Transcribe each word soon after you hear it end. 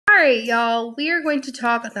right, y'all, we are going to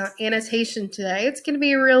talk about annotation today. It's going to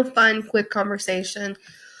be a real fun, quick conversation.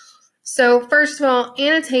 So first of all,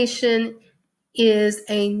 annotation is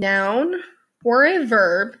a noun or a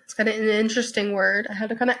verb. It's kind of an interesting word. I had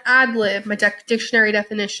to kind of ad-lib my dictionary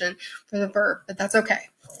definition for the verb, but that's okay.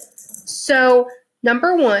 So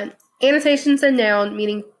number one, annotation is a noun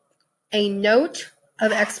meaning a note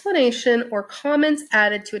of explanation or comments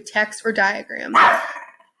added to a text or diagram.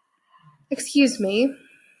 Excuse me.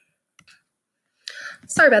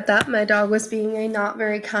 Sorry about that. My dog was being a not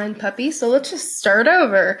very kind puppy, so let's just start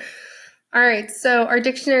over. All right, so our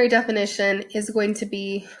dictionary definition is going to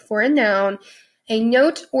be, for a noun, a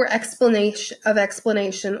note or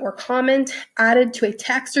explanation or comment added to a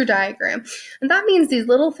text or diagram. And that means these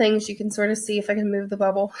little things, you can sort of see if I can move the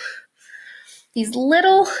bubble, these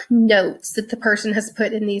little notes that the person has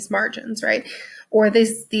put in these margins, right? Or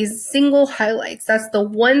these single highlights. That's the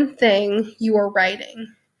one thing you are writing.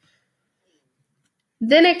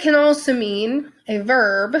 Then it can also mean a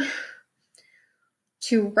verb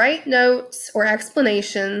to write notes or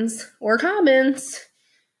explanations or comments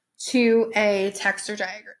to a text or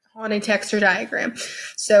diagram, on a text or diagram.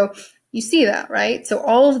 So you see that, right? So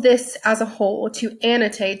all of this as a whole, to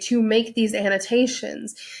annotate, to make these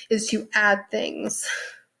annotations, is to add things.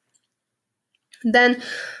 Then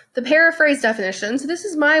the paraphrase definition. So this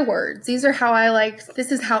is my words. This is how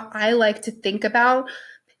I like to think about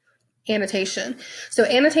annotation. So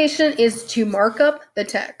annotation is to mark up the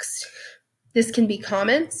text. This can be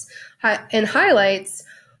comments and highlights,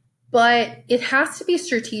 but it has to be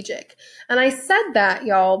strategic. And I said that,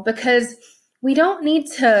 y'all, because we don't need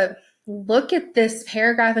to look at this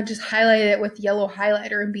paragraph and just highlight it with yellow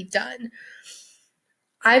highlighter and be done.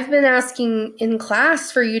 I've been asking in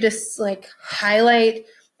class for you to highlight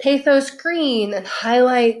pathos green and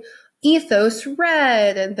highlight ethos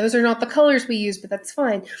red, and those are not the colors we use, but that's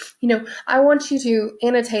fine. I want you to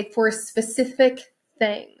annotate for a specific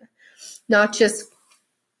thing, not just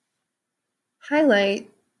highlight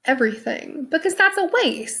everything, because that's a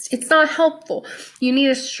waste. It's not helpful. You need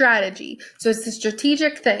a strategy. So it's a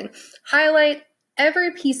strategic thing. Highlight every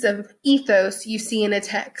piece of ethos you see in a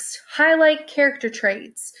text. Highlight character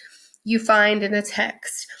traits you find in a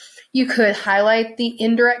text. You could highlight the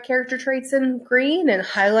indirect character traits in green and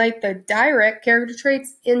highlight the direct character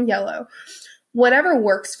traits in yellow. Whatever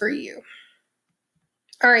works for you.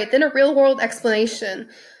 All right, then a real-world explanation.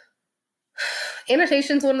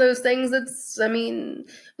 Annotation is one of those things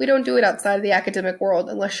we don't do it outside of the academic world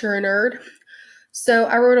unless you're a nerd. So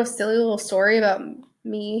I wrote a silly little story about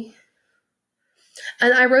me.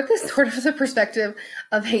 And I wrote this sort of the perspective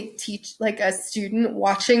of a student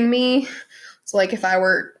watching me. So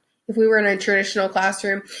if we were in a traditional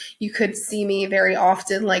classroom, you could see me very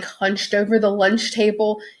often hunched over the lunch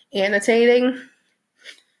table annotating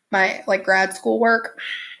my grad school work.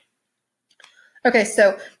 Okay,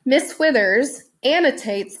 so Miss Withers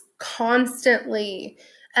annotates constantly.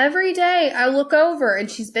 Every day I look over and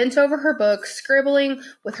she's bent over her book, scribbling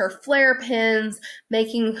with her flare pens,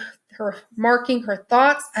 marking her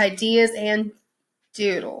thoughts, ideas, and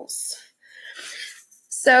doodles.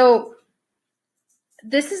 So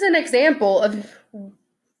this is an example of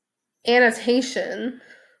annotation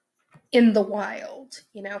in the wild.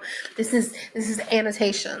 This is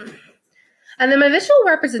annotation. And then my visual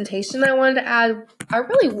representation I wanted to add, I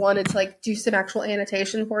really wanted to do some actual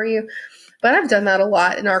annotation for you, but I've done that a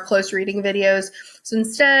lot in our close reading videos. So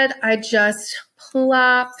instead, I just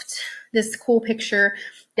plopped this cool picture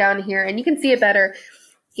down here, and you can see it better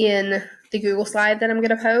in the Google slide that I'm going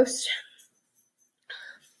to post.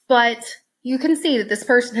 But you can see that this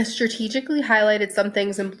person has strategically highlighted some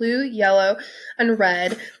things in blue, yellow, and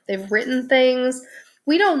red. They've written things.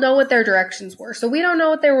 We don't know what their directions were, so we don't know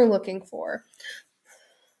what they were looking for.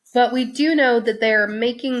 But we do know that they're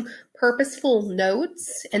making purposeful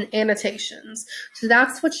notes and annotations. So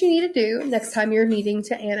that's what you need to do next time you're needing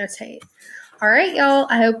to annotate. All right, y'all,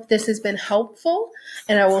 I hope this has been helpful,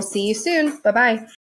 and I will see you soon. Bye-bye.